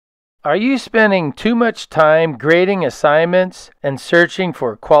Are you spending too much time grading assignments and searching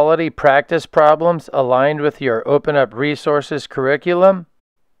for quality practice problems aligned with your Open Up Resources curriculum?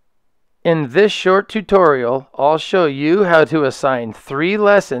 In this short tutorial, I'll show you how to assign 3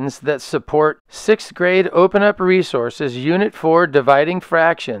 lessons that support 6th grade Open Up Resources Unit 4 dividing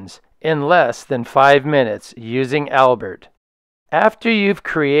fractions in less than 5 minutes using Albert. After you've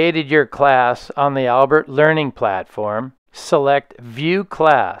created your class on the Albert Learning Platform, select View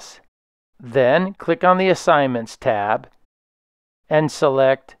Class. Then click on the Assignments tab and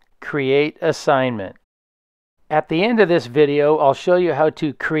select Create Assignment. At the end of this video, I'll show you how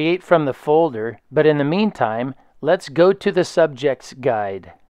to create from the folder, but in the meantime, let's go to the Subjects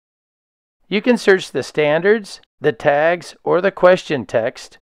Guide. You can search the standards, the tags, or the question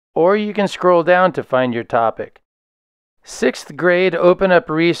text, or you can scroll down to find your topic. 6th grade Open Up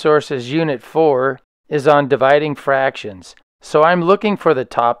Resources Unit 4 is on dividing fractions. So I'm looking for the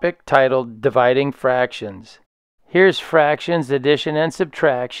topic titled Dividing Fractions. Here's fractions, addition and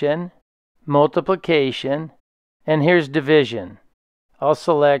subtraction, multiplication, and here's division. I'll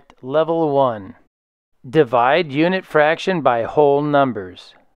select Level 1. Divide unit fraction by whole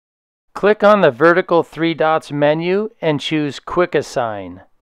numbers. Click on the vertical 3 dots menu and choose Quick Assign.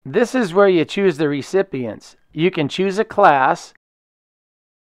 This is where you choose the recipients. You can choose a class,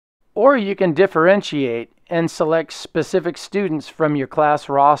 or you can differentiate and select specific students from your class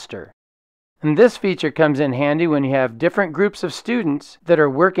roster. And this feature comes in handy when you have different groups of students that are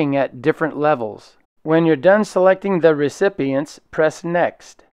working at different levels. When you're done selecting the recipients, press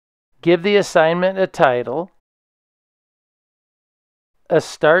Next. Give the assignment a title, a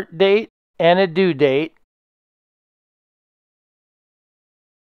start date, and a due date.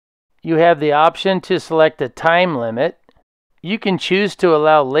 You have the option to select a time limit. You can choose to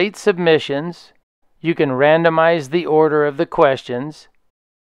allow late submissions. You can randomize the order of the questions.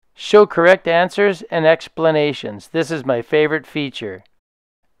 Show correct answers and explanations. This is my favorite feature.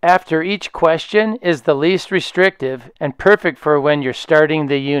 After each question is the least restrictive and perfect for when you're starting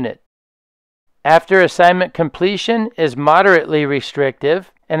the unit. After assignment completion is moderately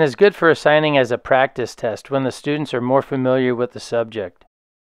restrictive and is good for assigning as a practice test when the students are more familiar with the subject.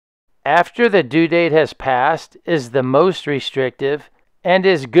 After the due date has passed is the most restrictive and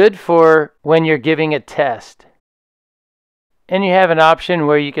is good for when you're giving a test. And you have an option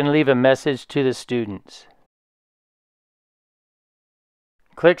where you can leave a message to the students.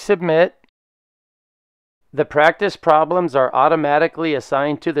 Click Submit. The practice problems are automatically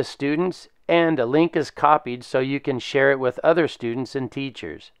assigned to the students and a link is copied so you can share it with other students and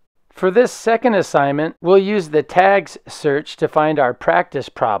teachers. For this second assignment, we'll use the Tags search to find our practice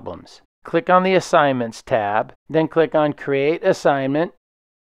problems. Click on the Assignments tab, then click on Create Assignment,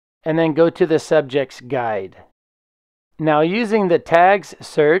 and then go to the Subjects Guide. Now using the Tags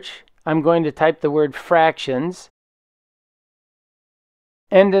search, I'm going to type the word fractions,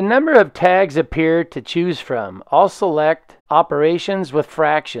 and a number of tags appear to choose from. I'll select Operations with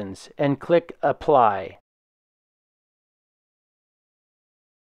Fractions and click Apply.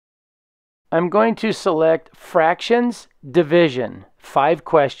 I'm going to select Fractions, Division, 5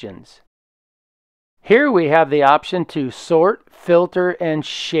 questions. Here we have the option to sort, filter, and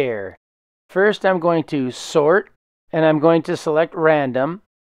share. First I'm going to sort, and I'm going to select random.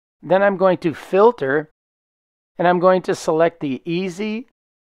 Then I'm going to filter, and I'm going to select the easy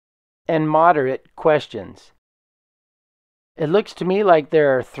and moderate questions. It looks to me like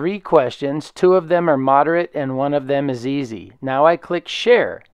there are 3 questions. 2 of them are moderate and 1 of them is easy. Now I click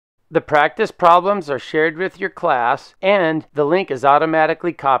Share. The practice problems are shared with your class, and the link is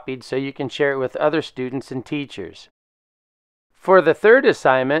automatically copied so you can share it with other students and teachers. For the third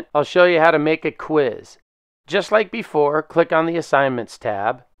assignment, I'll show you how to make a quiz. Just like before, click on the Assignments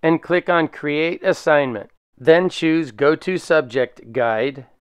tab and click on Create Assignment. Then choose Go to Subject Guide.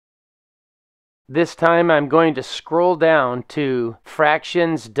 This time I'm going to scroll down to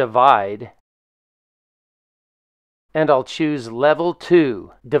Fractions Divide. And I'll choose Level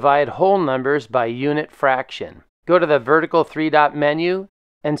 2, Divide Whole Numbers by Unit Fraction. Go to the vertical 3-dot menu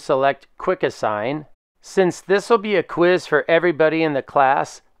and select Quick Assign. Since this will be a quiz for everybody in the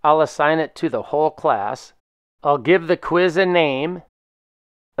class, I'll assign it to the whole class. I'll give the quiz a name,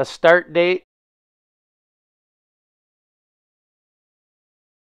 a start date,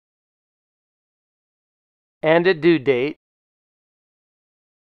 and a due date.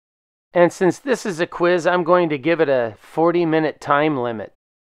 And since this is a quiz, I'm going to give it a 40-minute time limit.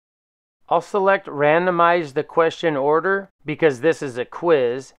 I'll select Randomize the question order because this is a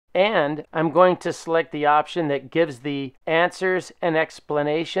quiz, And I'm going to select the option that gives the answers and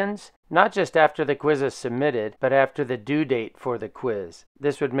explanations, not just after the quiz is submitted, but after the due date for the quiz.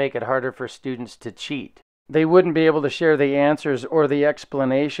 This would make it harder for students to cheat. They wouldn't be able to share the answers or the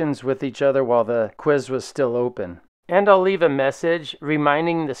explanations with each other while the quiz was still open. And I'll leave a message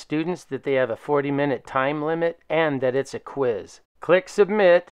reminding the students that they have a 40-minute time limit and that it's a quiz. Click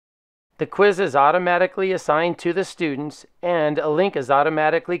Submit. The quiz is automatically assigned to the students, and a link is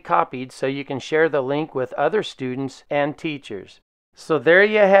automatically copied so you can share the link with other students and teachers. So there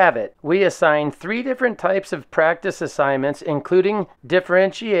you have it. We assigned 3 different types of practice assignments, including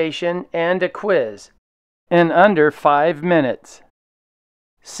differentiation and a quiz, in under 5 minutes.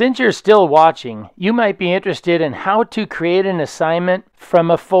 Since you're still watching, you might be interested in how to create an assignment from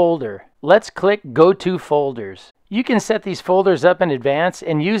a folder. Let's click Go to Folders. You can set these folders up in advance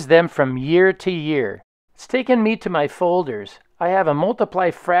and use them from year to year. It's taken me to my folders. I have a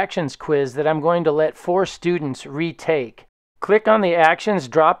multiply fractions quiz that I'm going to let 4 students retake. Click on the Actions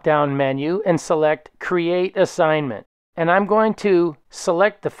drop-down menu and select Create Assignment. And I'm going to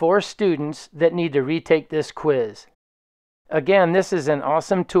select the 4 students that need to retake this quiz. Again, this is an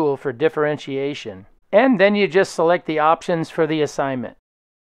awesome tool for differentiation. And then you just select the options for the assignment.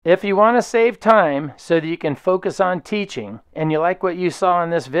 If you want to save time so that you can focus on teaching, and you like what you saw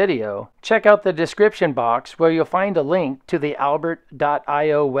in this video, check out the description box where you'll find a link to the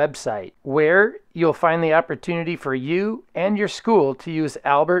albert.io website, where you'll find the opportunity for you and your school to use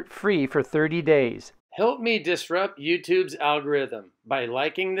Albert free for 30 days. Help me disrupt YouTube's algorithm by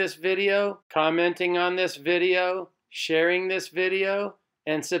liking this video, commenting on this video, sharing this video,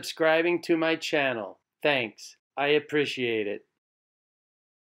 and subscribing to my channel. Thanks. I appreciate it.